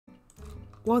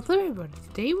Well, hello everybody.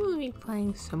 Today we'll be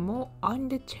playing some more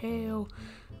Undertale.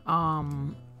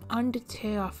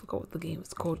 Undertale. I forgot what the game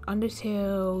is called.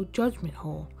 Undertale Judgment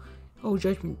Hall, or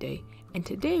Judgment Day. And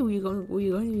today we're going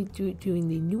to be doing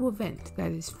the new event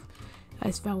that is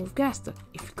found with Gaster.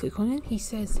 If you click on it, he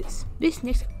says this. This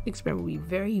next experiment will be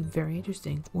very, very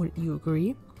interesting. Wouldn't you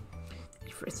agree? If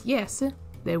you press yes,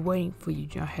 they're waiting for you.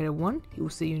 Header 1. He will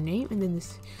say your name, and then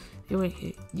this. You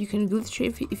can glitch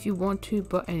it if you want to,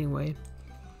 but anyway.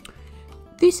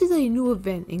 This is a new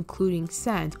event including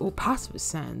sands or pacifies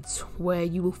sands, where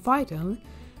you will fight them,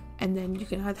 and then you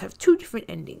can have two different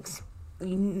endings: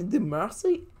 the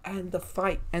mercy and the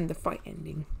fight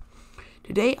ending.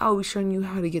 Today I'll be showing you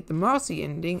how to get the mercy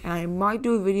ending, and I might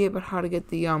do a video about how to get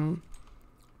the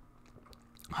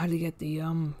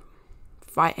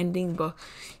fight ending, but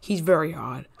he's very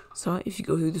hard. So if you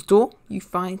go through this door, you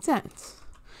find sands,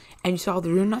 and you saw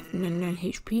the real knife, 99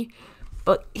 HP.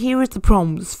 But here is the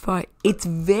problem with this fight. It's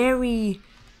very,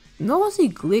 not to say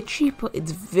glitchy, but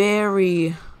it's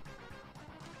very,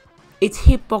 its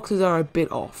hitboxes are a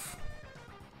bit off.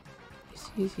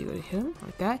 You gotta hit him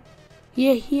like that.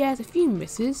 Yeah, he has a few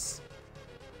misses,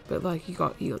 but like you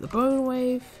got the bone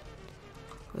wave,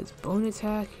 let's bone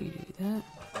attack. You do that.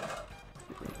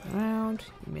 You go around.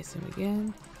 You miss him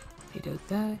again. He does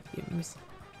that. You miss.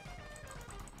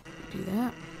 You do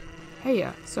that. Hey,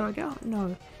 yeah. So I don't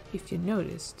know if you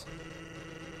noticed,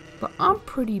 but I'm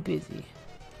pretty busy.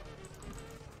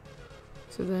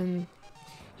 So then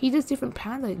he does different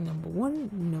paths, like number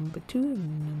 1, number 2,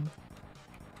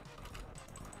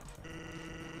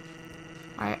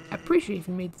 I appreciate if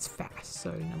you made this fast.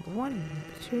 So number 1, number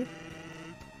 2.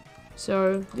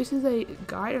 So this is a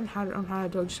guide on how to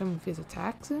dodge some of his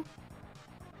attacks.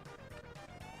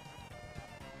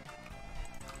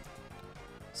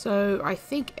 So I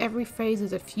think every phase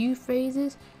is a few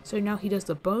phases. So now he does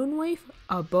the bone wave,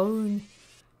 a bone,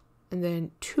 and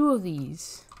then 2 of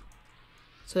these.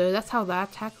 So that's how that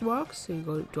attack works. So you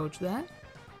go dodge that.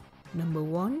 Number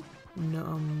 1,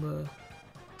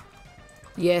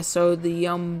 yeah. So the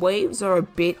waves are a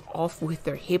bit off with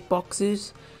their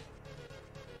hitboxes.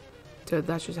 So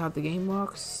that's just how the game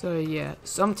works. So yeah,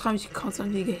 sometimes you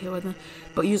constantly get hit by them,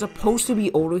 but you're supposed to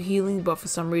be auto healing, but for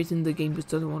some reason the game just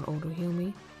doesn't want to auto heal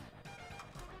me.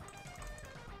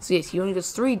 So yes, he only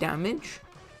does 3 damage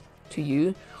to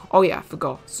you. Oh yeah, I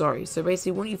forgot. Sorry. So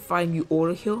basically, when you fight him, you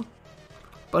auto heal,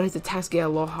 but his attacks get a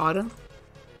lot harder.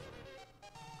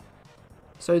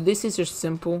 So this is just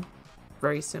simple,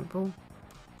 very simple.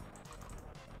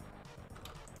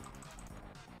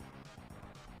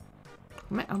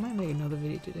 I might make another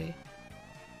video today.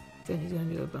 Then he's gonna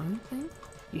do a bone thing.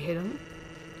 You hit him.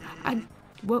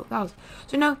 Well, that was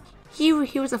so. Now here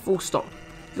was a full stop.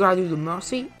 You gotta do the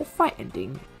mercy or fight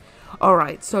ending.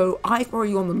 Alright, so I've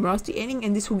already on the mercy ending,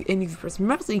 and this will end if you press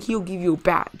mercy, he'll give you a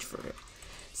badge for it.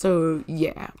 So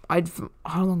yeah,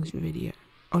 how long is the video?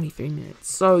 Only 3 minutes.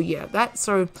 So yeah,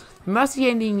 so mercy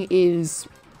ending is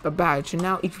a badge, and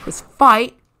now if you press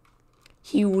fight,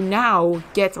 he will now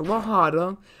get a lot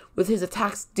harder, with his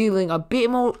attacks dealing a bit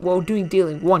more, well,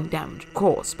 dealing 1 damage, of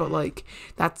course, but like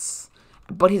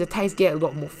but his attacks get a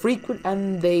lot more frequent,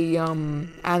 and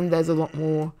and there's a lot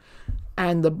more.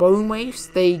 And the bone waves,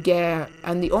 they get,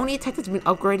 and the only attack that's been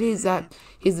upgraded is that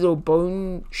his little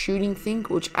bone shooting thing,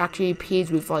 which actually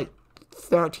appears with like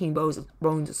 13 bones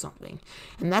or something.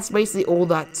 And that's basically all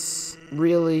that's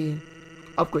really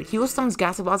upgraded. He also summons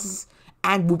gas glasses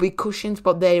and whoopee cushions,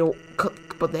 but they're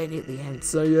near the end.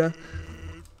 So yeah.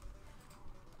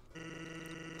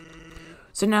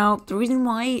 So now the reason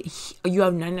why you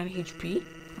have 99 HP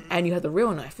and you have the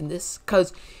real knife in this,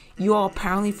 because you are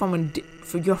apparently from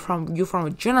a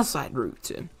genocide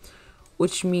route,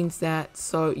 which means that.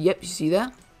 So yep, you see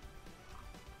that.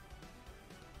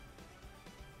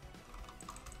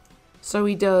 So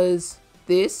he does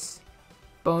this,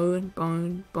 bone,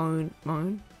 bone, bone,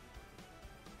 bone.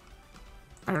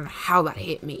 I don't know how that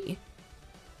hit me.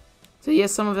 So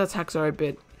yes, some of the attacks are a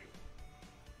bit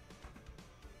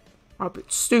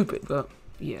stupid, but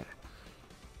yeah.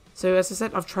 So as I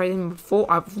said, I've tried him before.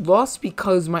 I've lost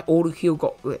because my auto heal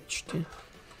got glitched.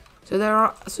 So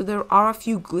there are a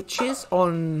few glitches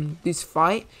on this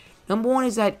fight. Number 1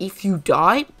 is that if you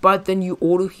die, but then you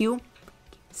auto heal,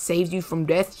 saves you from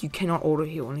death, you cannot auto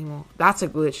heal anymore. That's a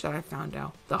glitch that I found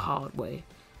out the hard way.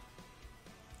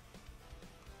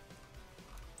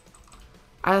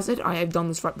 As I said, I have done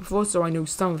this fight before, so I know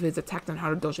some of his attacks and how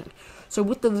to dodge it. So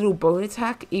with the little bone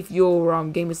attack, if your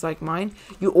game is like mine,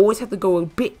 you always have to go a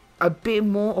bit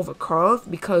more of a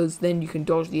curve, because then you can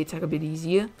dodge the attack a bit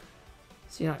easier.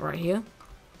 See, like right here.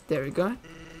 There we go.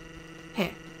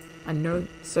 Hey. I know.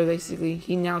 So basically,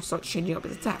 he now starts changing up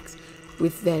his attacks.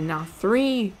 With then now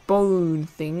 3 bone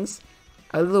things,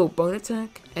 a little bone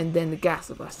attack, and then the gas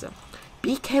blaster.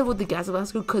 Be careful with the gas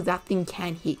blaster because that thing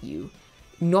can hit you.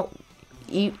 Not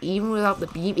even without the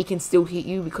beam, it can still hit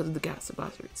you because of the gas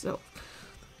blaster itself.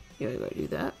 You gotta do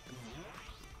that.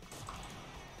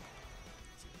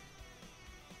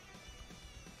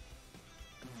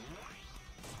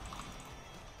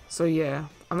 So yeah,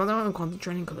 I'm not even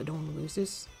concentrating because I don't want to lose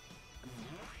this.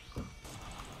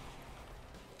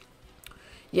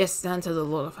 Yes, Sans has a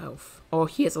lot of health. Or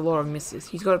he has a lot of misses.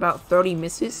 He's got about 30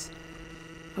 misses.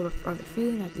 I have a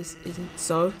feeling that this isn't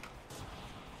so.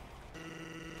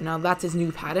 Now that's his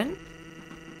new pattern.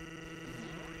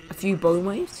 A few bone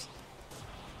waves.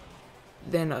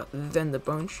 Then the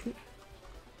bone shoot.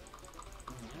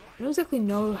 I don't exactly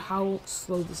know how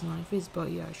slow this knife is,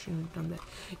 but yeah, I shouldn't have done that.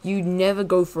 You never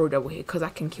go for a double hit because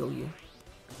that can kill you.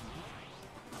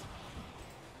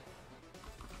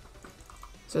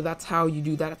 So that's how you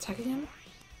do that attack again.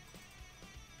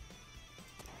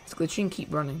 It's glitching,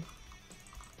 keep running.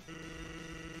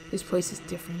 This place is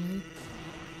differently.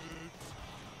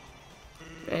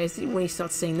 When he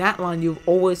starts saying that line,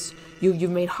 you've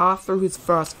made half through his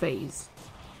first phase.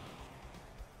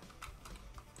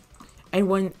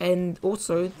 And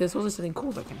also there's also something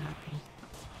cool that can happen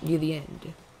near the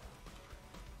end,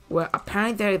 where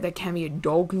apparently there can be a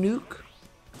dog nuke,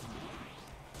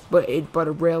 but it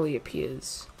rarely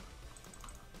appears.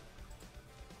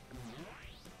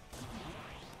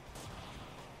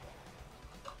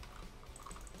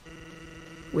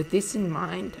 With this in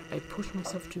mind, I push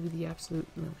myself to the absolute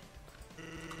limit.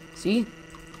 See?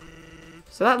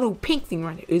 So that little pink thing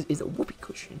right there is a whoopee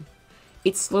cushion.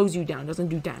 It slows you down, doesn't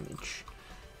do damage.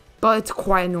 But it's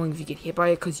quite annoying if you get hit by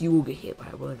it, because you will get hit by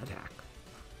it with an attack.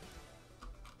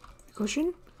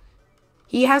 Cushion?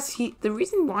 The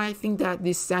reason why I think that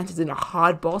this Sans isn't a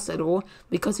hard boss at all,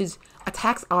 because his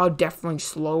attacks are definitely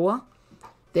slower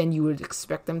than you would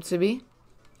expect them to be.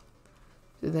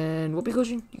 So then, whoopee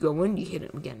cushion, you go in, you hit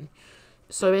him again.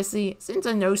 So basically, since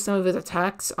I know some of his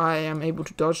attacks, I am able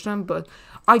to dodge them, but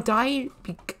I died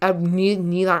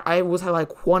near I was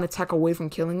like one attack away from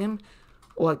killing him,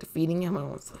 or like defeating him. I don't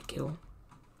want to kill.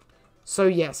 So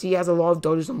yes, he has a lot of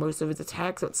dodges on most of his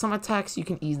attacks, but some attacks you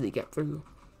can easily get through.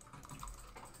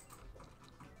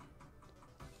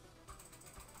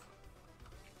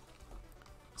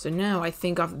 So now I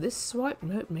think after this swipe,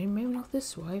 no, maybe not this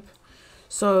swipe.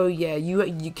 So yeah,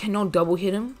 you cannot double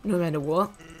hit him no matter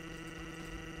what.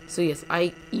 So yes,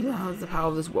 I even have the power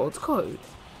of this world's code.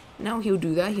 Now he'll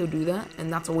do that,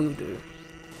 and that's all he'll do.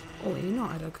 Oh, you know,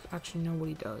 I don't actually know what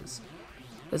he does.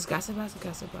 There's gas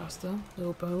blaster,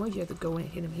 little bone wave, you have to go in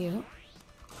and hit him here.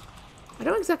 I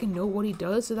don't exactly know what he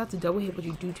does, so that's a double hit, but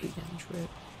you do take damage for it.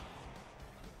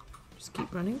 Just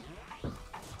keep running.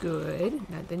 Good,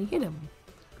 and then you hit him.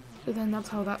 So then that's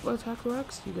how that attack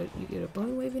works. You get a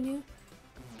bone wave in here,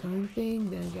 bone thing,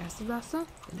 then gas blaster,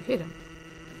 and you hit him.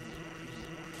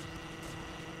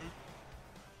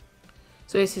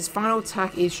 So yes, his final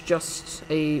attack is just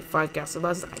a 5 gas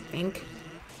blast, I think.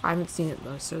 I haven't seen it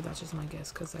though, so that's just my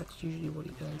guess, because that's usually what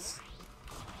he does.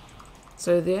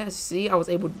 So there, see, I was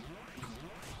able,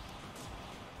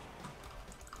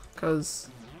 because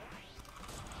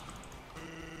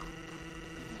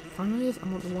finally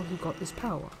I'm not the one who got this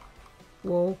power.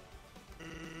 Whoa.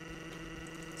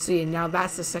 So yeah, now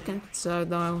that's the second, so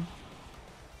now,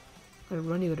 gotta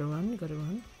run, you gotta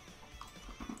run.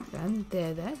 Then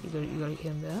there, you gotta hit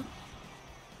him there.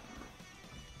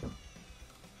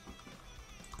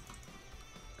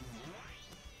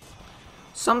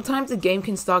 Sometimes the game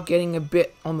can start getting a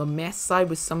bit on the mess side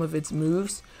with some of its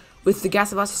moves, with the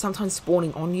gas blaster sometimes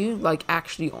spawning on you, like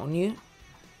actually on you.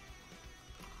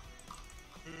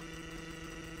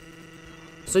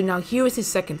 So now here is his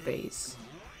second phase.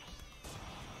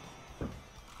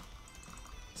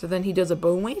 So then he does a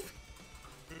bone wave.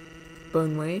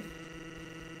 Bone wave.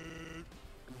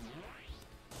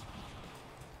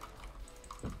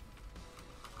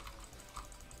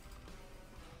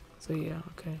 So yeah,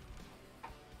 okay.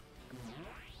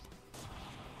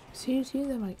 See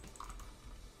that like.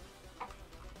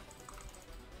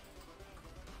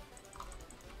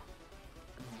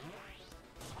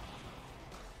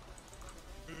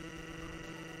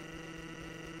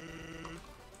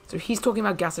 So he's talking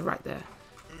about gas right there.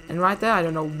 And right there, I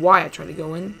don't know why I tried to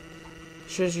go in.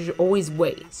 You should always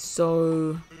wait.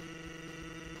 So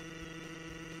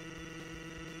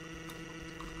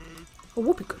a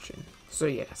whoopee cushion. So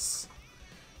yes.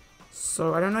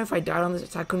 So I don't know if I died on this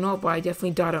attack or not, but I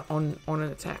definitely died on an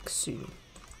attack soon.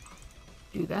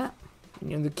 Do that. And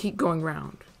you know, keep going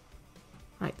round.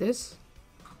 Like this.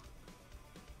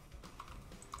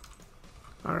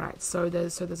 Alright, so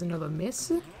there's another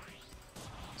miss.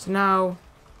 So now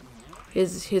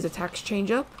his attacks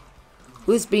change up.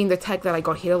 This being the attack that I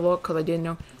got hit a lot because I didn't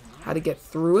know how to get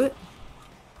through it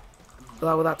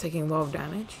without taking a lot of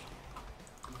damage.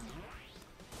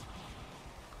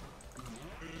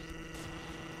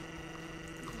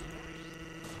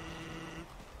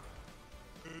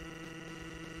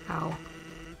 Ow.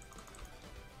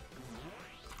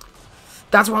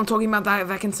 That's what I'm talking about.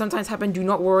 That can sometimes happen. Do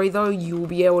not worry though, you will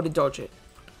be able to dodge it.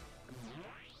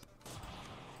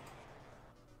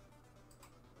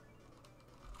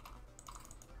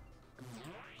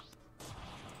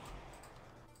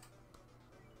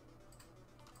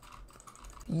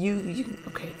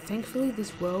 Okay, thankfully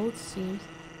this world seems...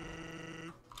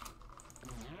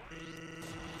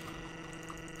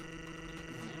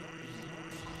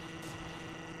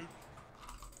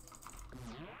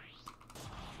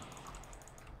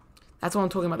 That's what I'm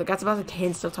talking about. The Gatsabas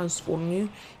can sometimes spawn you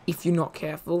if you're not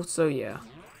careful, so yeah.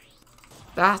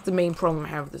 That's the main problem I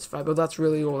have with this fight, but that's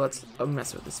really all that's a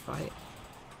mess with this fight.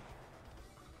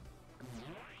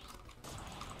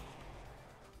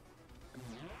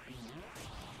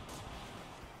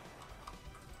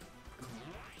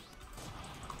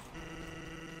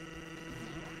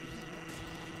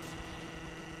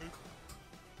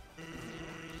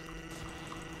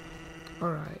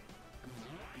 Alright.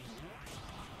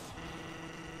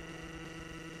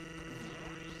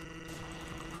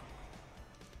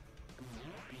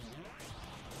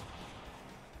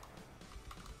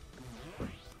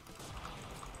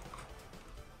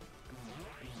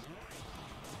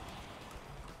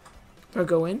 Or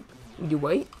go in, you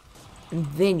wait, and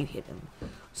then you hit him.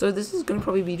 So this is gonna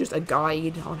probably be just a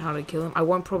guide on how to kill him. I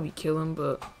won't probably kill him,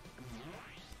 but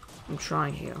I'm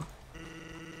trying here.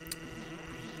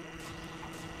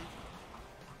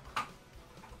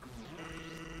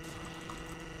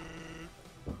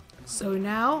 So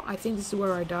now I think this is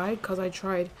where I died because I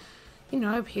tried, you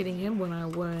know, hitting him when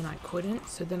I couldn't.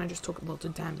 So then I just took lots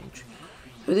of damage.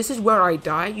 So this is where I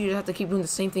died. You just have to keep doing the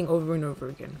same thing over and over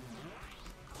again.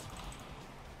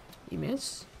 You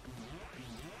miss.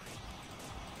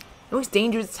 The most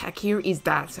dangerous attack here is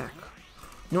that attack.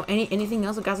 No, anything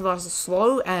else? The Gatsabas is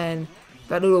slow, and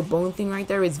that little bone thing right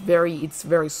there is very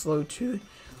slow too.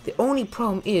 The only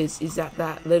problem is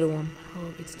that little one.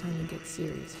 Oh, it's time to get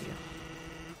serious here.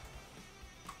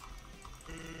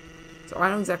 So I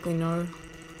don't exactly know.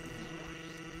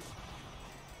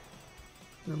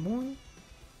 Number one.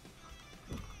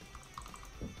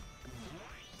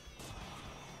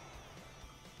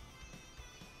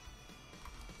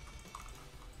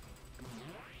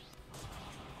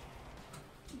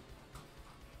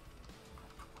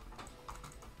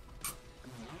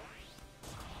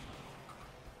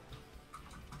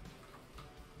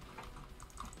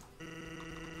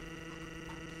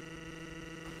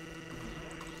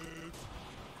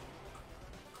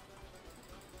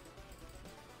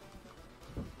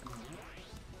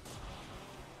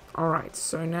 Alright,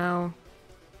 so now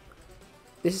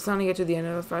this is time to get to the end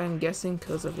of the fight, I'm guessing,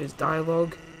 because of his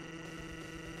dialogue.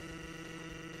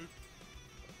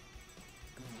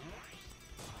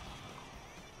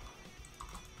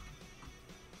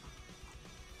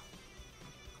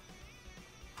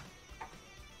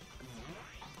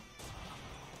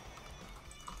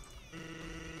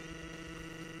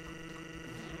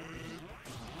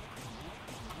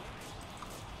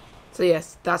 So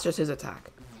yes, that's just his attack.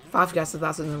 5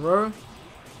 Gatsabas in a row.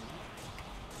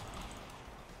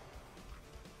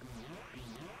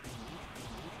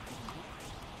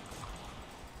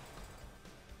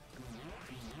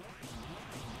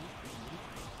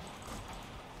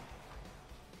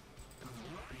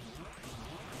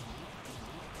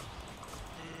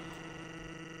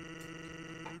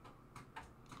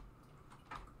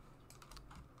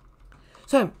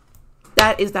 So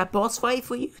that is that boss fight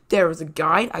for you. There is a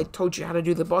guide. I told you how to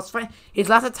do the boss fight. His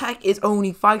last attack is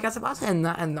only 5 Gatsabas,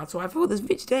 and that's why I for this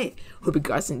video today. Hope you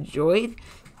guys enjoyed.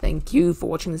 Thank you for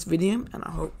watching this video, and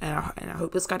I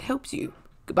hope this guide helps you.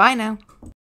 Goodbye now.